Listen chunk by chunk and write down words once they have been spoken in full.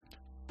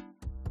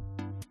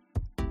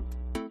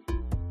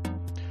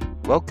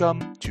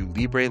Welcome to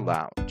Libre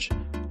Lounge,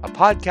 a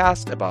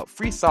podcast about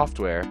free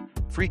software,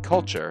 free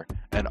culture,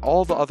 and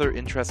all the other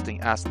interesting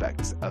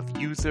aspects of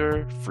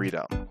user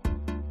freedom,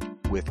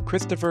 with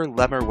Christopher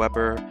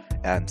Lemmer-Weber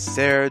and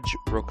Serge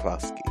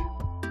Roklowski.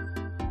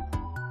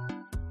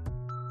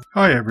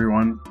 Hi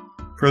everyone.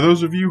 For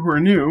those of you who are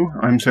new,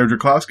 I'm Serge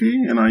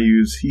Roklowski, and I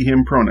use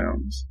he/him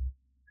pronouns.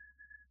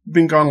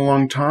 Been gone a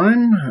long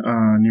time,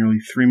 nearly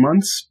 3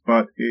 months,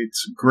 but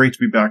it's great to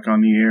be back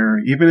on the air,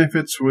 even if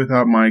it's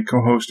without my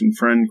co-host and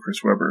friend,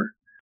 Chris Weber.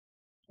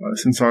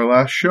 Since our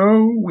last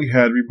show, we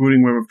had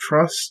Rebooting Web of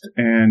Trust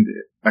and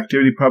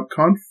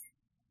ActivityPubConf,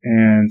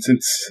 and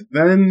since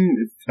then,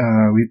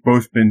 we've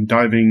both been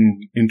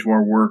diving into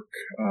our work.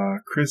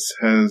 Chris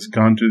has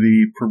gone to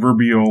the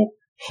proverbial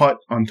hut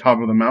on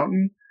top of the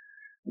mountain,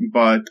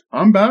 but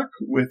I'm back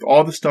with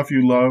all the stuff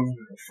you love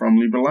from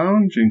Libre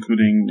Lounge,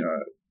 including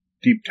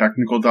deep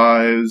technical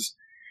dives,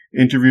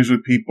 interviews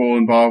with people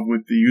involved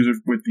with the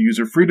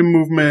user freedom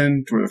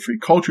movement or the free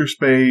culture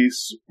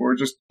space, or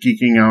just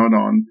geeking out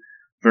on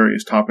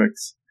various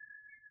topics.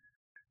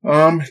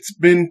 It's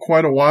been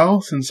quite a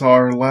while since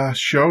our last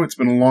show. It's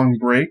been a long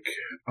break,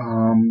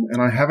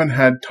 and I haven't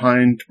had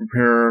time to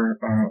prepare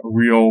a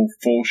real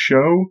full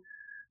show,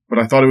 but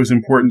I thought it was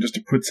important just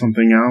to put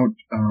something out.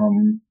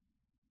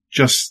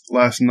 Just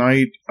last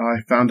night,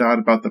 I found out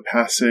about the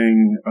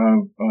passing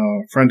of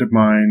a friend of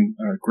mine,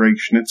 Greg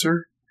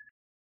Schnitzer,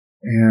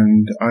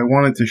 and I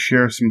wanted to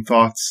share some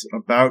thoughts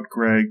about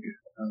Greg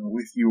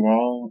with you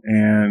all,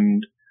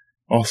 and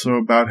also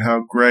about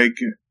how Greg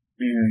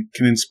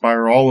can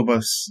inspire all of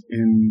us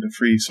in the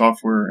free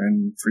software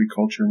and free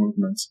culture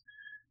movements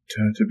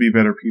to be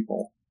better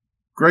people.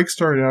 Greg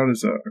started out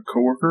as a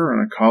coworker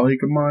and a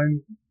colleague of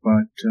mine,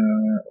 but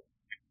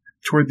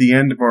toward the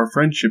end of our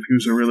friendship, he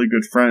was a really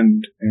good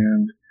friend,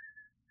 and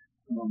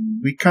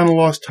we kind of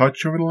lost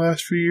touch over the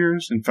last few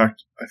years. In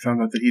fact, I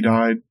found out that he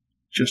died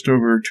just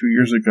over 2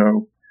 years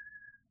ago.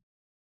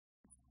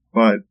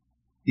 But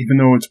even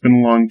though it's been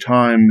a long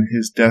time,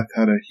 his death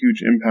had a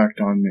huge impact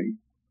on me.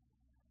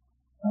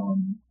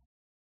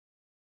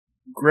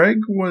 Greg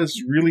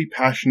was really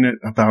passionate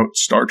about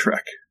Star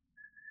Trek,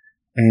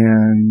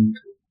 and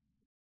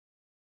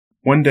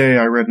one day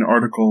I read an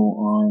article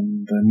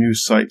on the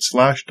news site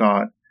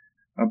Slashdot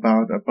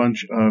about a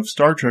bunch of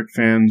Star Trek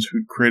fans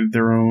who'd created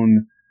their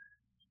own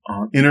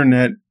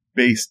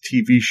internet-based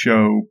TV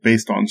show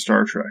based on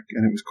Star Trek,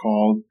 and it was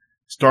called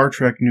Star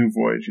Trek New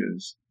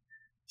Voyages.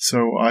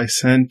 So I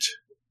sent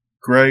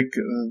Greg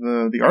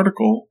the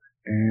article,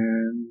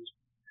 and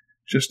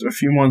just a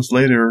few months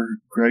later,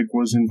 Greg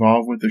was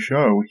involved with the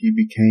show. He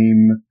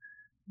became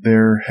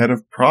their head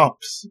of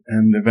props,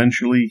 and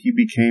eventually he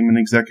became an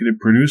executive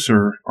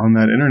producer on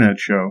that internet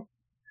show.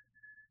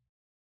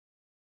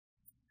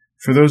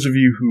 For those of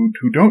you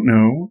who don't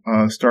know,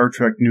 Star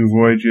Trek New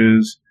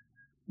Voyages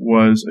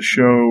was a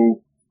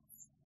show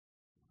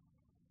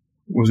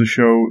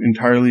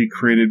entirely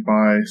created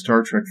by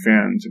Star Trek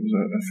fans. It was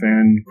a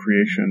fan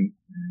creation,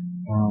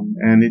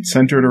 and it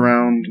centered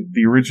around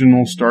the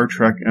original Star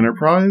Trek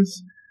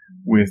Enterprise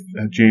with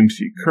James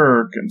T.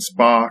 Kirk and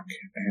Spock,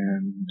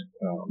 and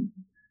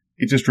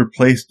it just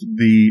replaced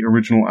the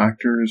original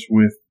actors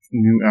with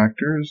new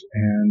actors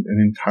and an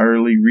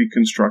entirely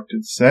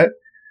reconstructed set,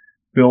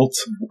 built,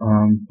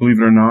 believe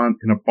it or not,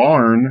 in a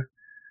barn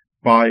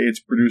by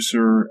its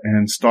producer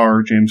and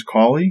star, James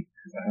Cawley.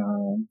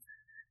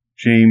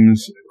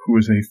 James, who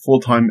is a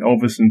full-time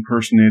Elvis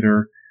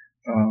impersonator,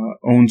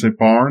 owns a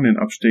barn in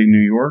upstate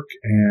New York,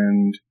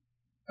 and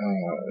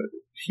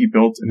he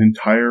built an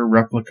entire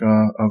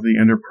replica of the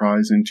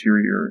Enterprise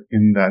interior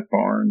in that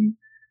barn.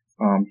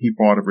 He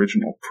bought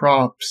original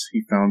props,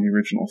 he found the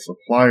original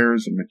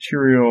suppliers of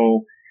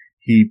material,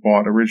 he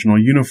bought original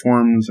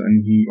uniforms,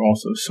 and he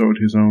also sewed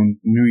his own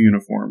new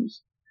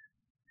uniforms.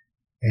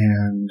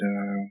 And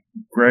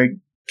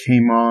Greg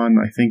came on,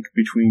 I think,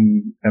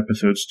 between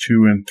episodes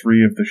 2 and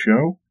 3 of the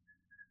show.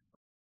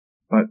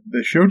 But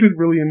the show did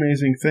really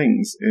amazing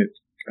things. It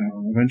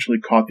eventually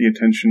caught the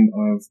attention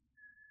of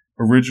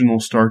original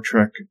Star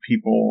Trek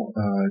people,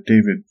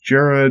 David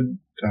Gerrold,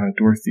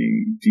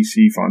 Dorothy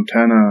D.C.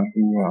 Fontana,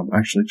 who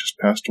actually just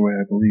passed away,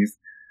 I believe,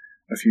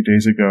 a few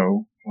days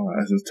ago,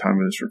 as of the time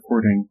of this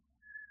recording.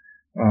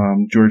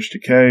 George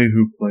Takei,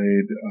 who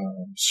played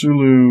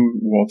Sulu,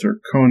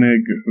 Walter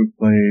Koenig, who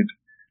played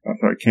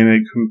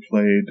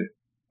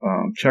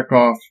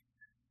Chekhov,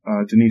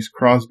 Denise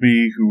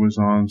Crosby, who was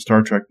on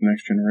Star Trek The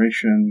Next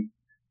Generation,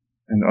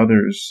 and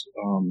others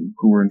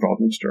who were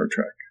involved in Star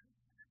Trek.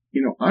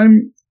 You know,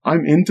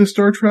 I'm into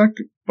Star Trek,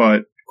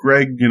 but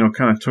Greg,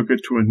 kind of took it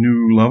to a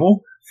new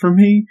level for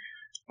me.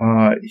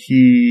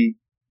 He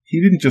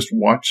didn't just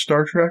watch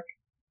Star Trek.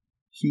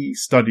 He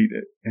studied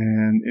it,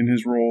 and in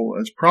his role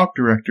as prop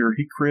director,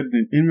 he created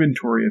an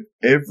inventory of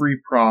every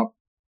prop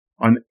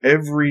on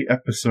every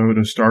episode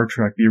of Star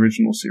Trek, the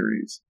original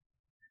series,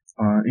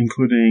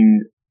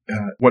 including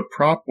what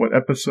prop, what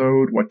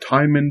episode, what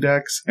time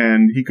index,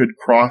 and he could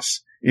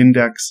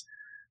cross-index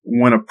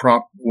when a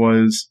prop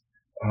was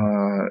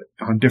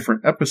on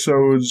different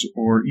episodes,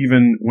 or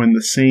even when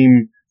the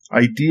same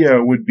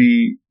idea would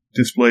be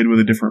displayed with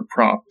a different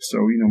prop. So,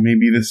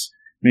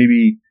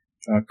 maybe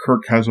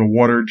Kirk has a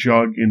water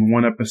jug in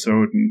one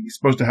episode and he's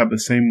supposed to have the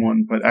same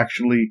one, but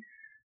actually,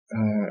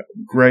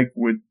 Greg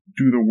would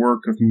do the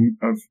work of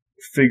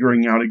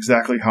figuring out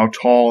exactly how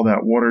tall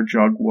that water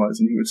jug was.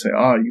 And he would say,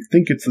 you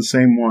think it's the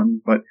same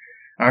one, but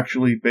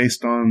actually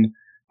based on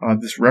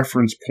this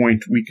reference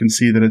point, we can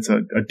see that it's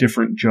a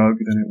different jug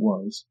than it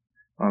was.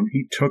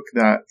 He took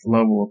that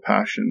level of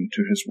passion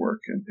to his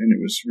work, and it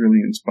was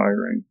really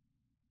inspiring.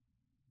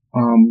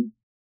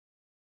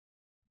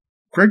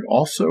 Greg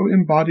also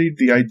embodied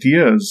the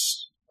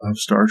ideas of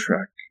Star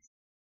Trek,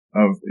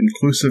 of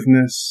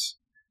inclusiveness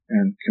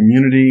and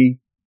community.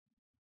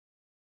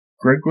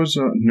 Greg was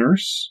a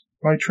nurse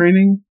by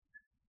training.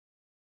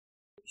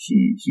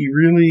 He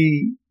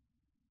really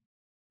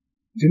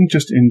didn't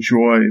just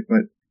enjoy,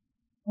 but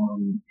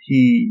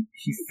he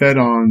fed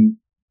on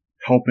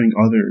helping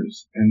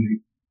others.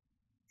 And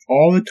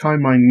all the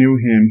time I knew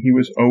him, he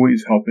was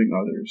always helping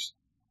others.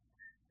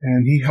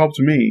 And he helped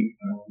me.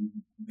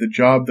 The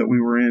job that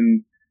we were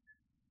in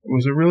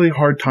was a really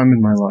hard time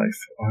in my life.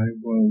 I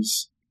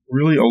was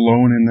really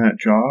alone in that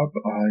job.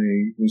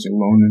 I was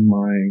alone in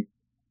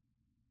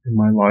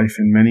my life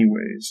in many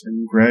ways,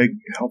 and Greg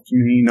helped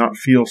me not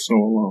feel so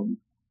alone.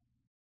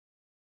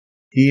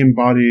 He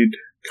embodied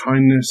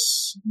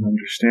kindness,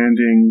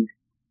 understanding,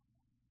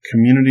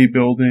 community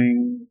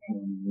building,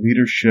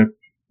 leadership,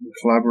 and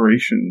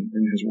collaboration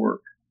in his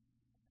work.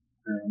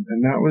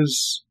 And that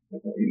was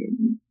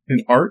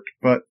in art,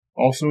 but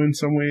also in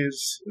some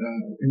ways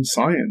in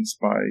science,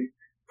 by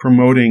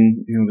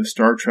promoting the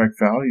Star Trek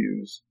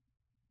values.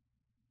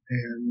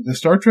 And the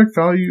Star Trek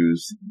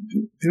values,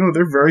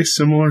 they're very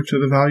similar to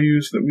the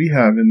values that we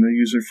have in the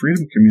user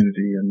freedom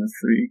community and the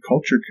free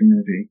culture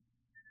community.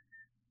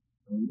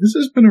 This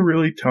has been a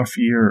really tough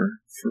year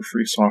for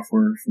free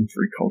software and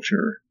free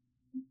culture.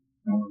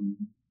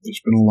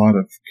 There's been a lot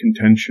of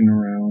contention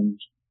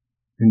around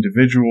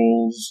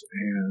individuals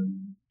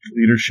and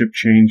leadership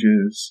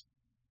changes.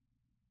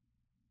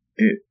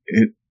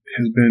 It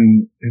has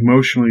been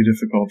emotionally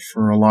difficult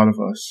for a lot of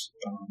us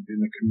in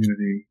the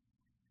community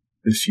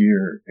this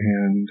year,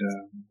 and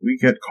we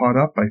get caught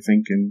up, I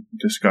think, in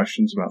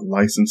discussions about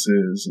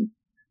licenses and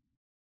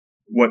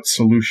what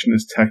solution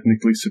is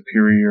technically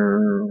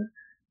superior,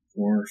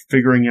 or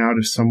figuring out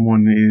if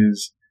someone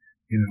is,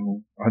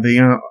 are they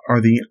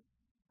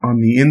on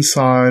the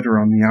inside or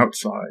on the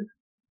outside.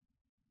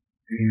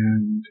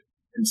 And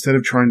instead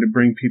of trying to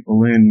bring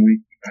people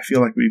in, I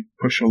feel like we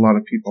push a lot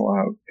of people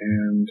out,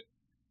 and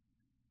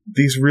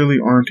these really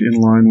aren't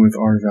in line with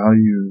our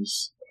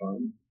values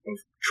of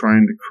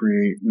trying to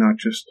create not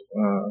just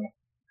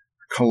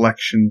a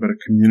collection, but a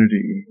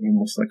community,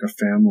 almost like a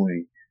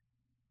family.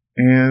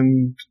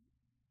 And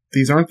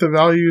these aren't the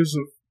values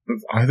of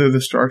either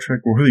the Star Trek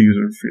or the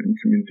user freedom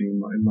community,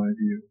 in my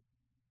view.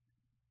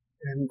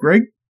 And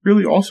Greg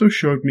really also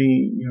showed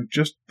me,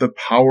 just the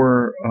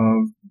power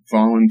of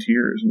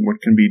volunteers and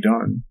what can be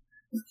done.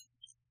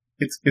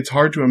 It's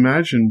hard to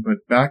imagine,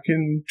 but back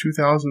in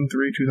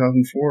 2003,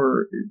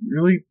 2004, it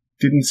really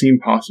didn't seem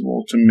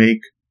possible to make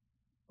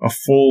a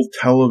full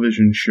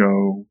television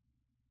show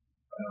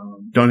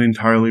done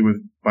entirely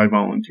by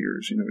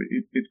volunteers.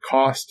 It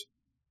cost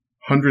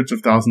hundreds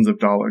of thousands of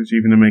dollars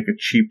even to make a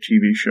cheap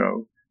TV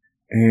show,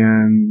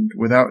 and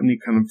without any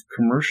kind of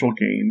commercial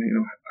gain.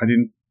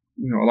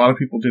 A lot of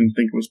people didn't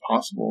think it was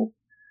possible.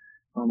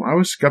 I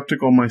was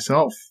skeptical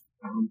myself,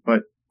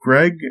 but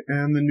Greg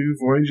and the New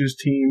Voyages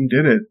team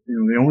did it.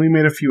 They only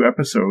made a few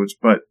episodes,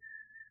 but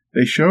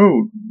they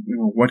showed,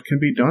 what can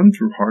be done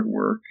through hard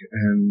work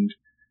and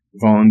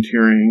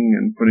volunteering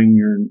and putting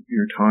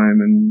your time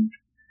and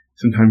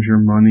sometimes your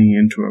money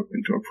into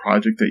a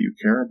project that you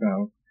care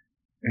about.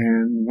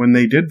 And when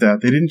they did that,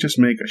 they didn't just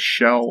make a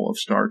shell of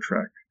Star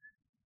Trek.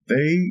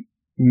 They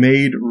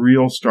made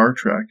real Star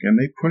Trek, and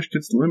they pushed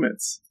its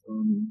limits,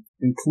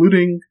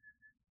 including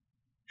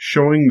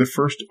showing the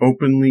first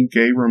openly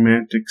gay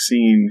romantic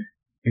scene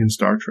in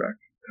Star Trek.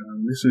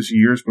 This is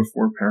years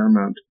before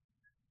Paramount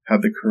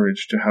had the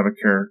courage to have a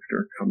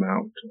character come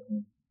out.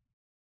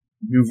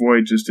 New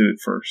Voyages did it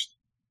first.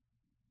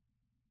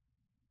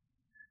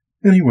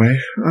 Anyway,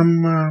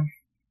 I'm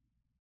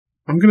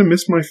gonna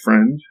miss my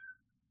friend,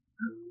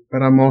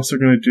 but I'm also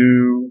gonna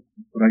do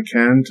what I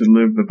can to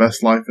live the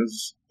best life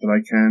that I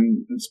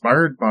can,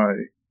 inspired by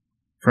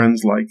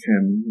friends like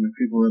him,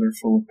 people that are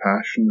full of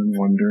passion and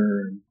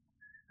wonder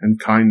and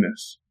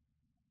kindness.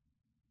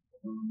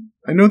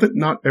 I know that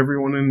not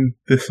everyone in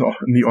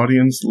the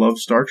audience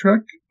loves Star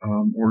Trek,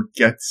 or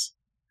gets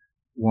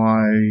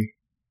why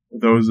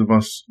those of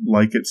us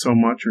like it so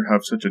much or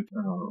have such a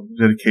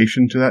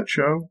dedication to that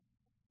show.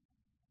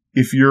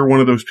 If you're one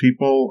of those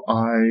people,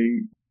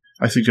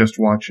 I suggest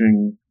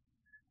watching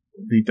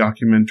the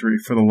documentary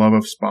For the Love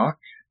of Spock.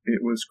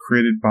 It was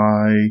created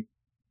by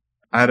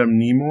Adam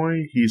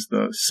Nimoy. He's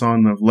the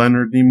son of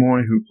Leonard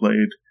Nimoy, who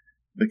played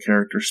the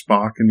character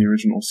Spock in the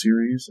original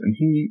series. And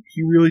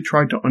he really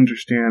tried to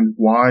understand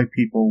why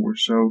people were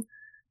so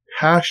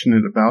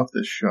passionate about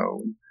this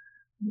show,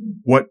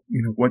 what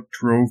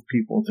drove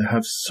people to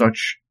have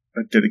such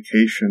a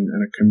dedication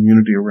and a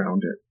community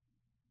around it.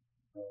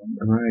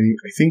 And I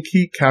think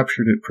he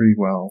captured it pretty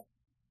well.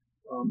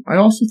 I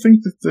also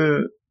think that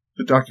the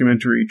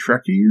documentary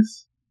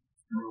Trekkies,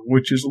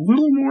 which is a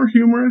little more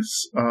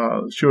humorous,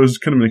 shows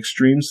kind of an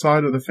extreme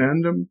side of the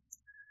fandom,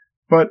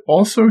 but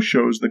also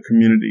shows the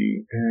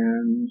community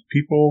and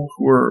people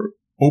who are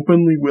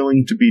openly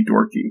willing to be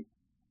dorky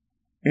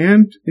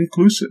and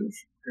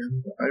inclusive.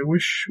 And I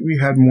wish we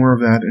had more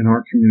of that in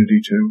our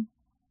community too.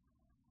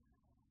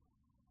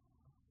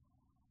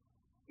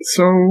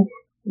 So,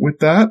 with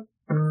that,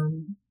 I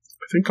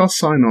think I'll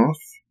sign off.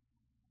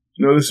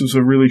 I know this was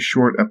a really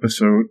short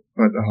episode,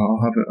 but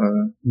I'll have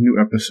a new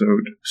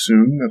episode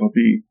soon that'll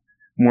be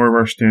more of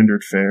our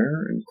standard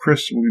fare, and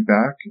Chris will be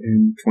back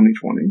in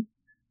 2020.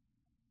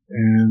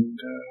 And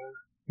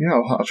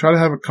I'll try to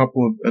have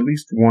at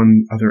least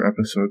one other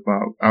episode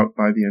out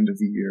by the end of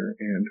the year,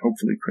 and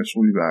hopefully Chris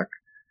will be back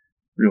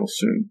real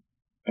soon.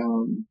 I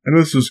know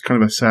this was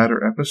kind of a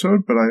sadder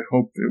episode, but I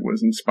hope it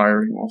was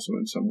inspiring also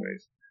in some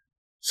ways.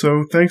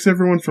 So thanks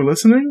everyone for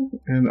listening,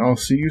 and I'll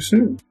see you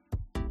soon.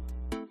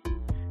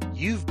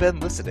 You've been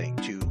listening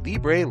to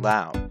Libre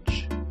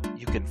Lounge.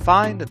 You can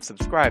find and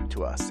subscribe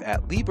to us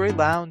at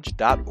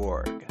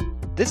LibreLounge.org.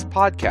 This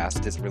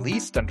podcast is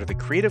released under the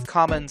Creative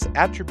Commons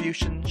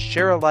Attribution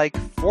Share-alike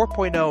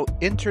 4.0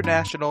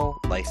 International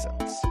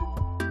License.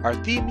 Our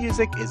theme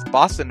music is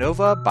Bossa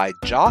Nova by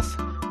Joth,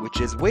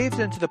 which is waived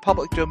into the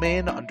public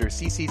domain under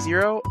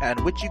CC0 and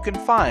which you can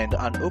find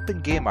on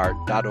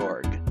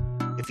OpenGameArt.org.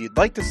 If you'd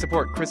like to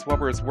support Chris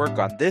Weber's work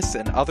on this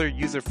and other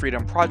user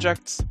freedom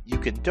projects, you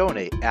can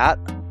donate at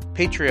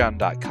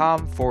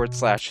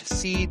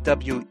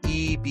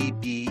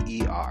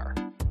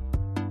patreon.com/CWEBBER.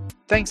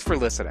 Thanks for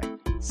listening.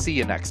 See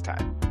you next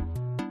time.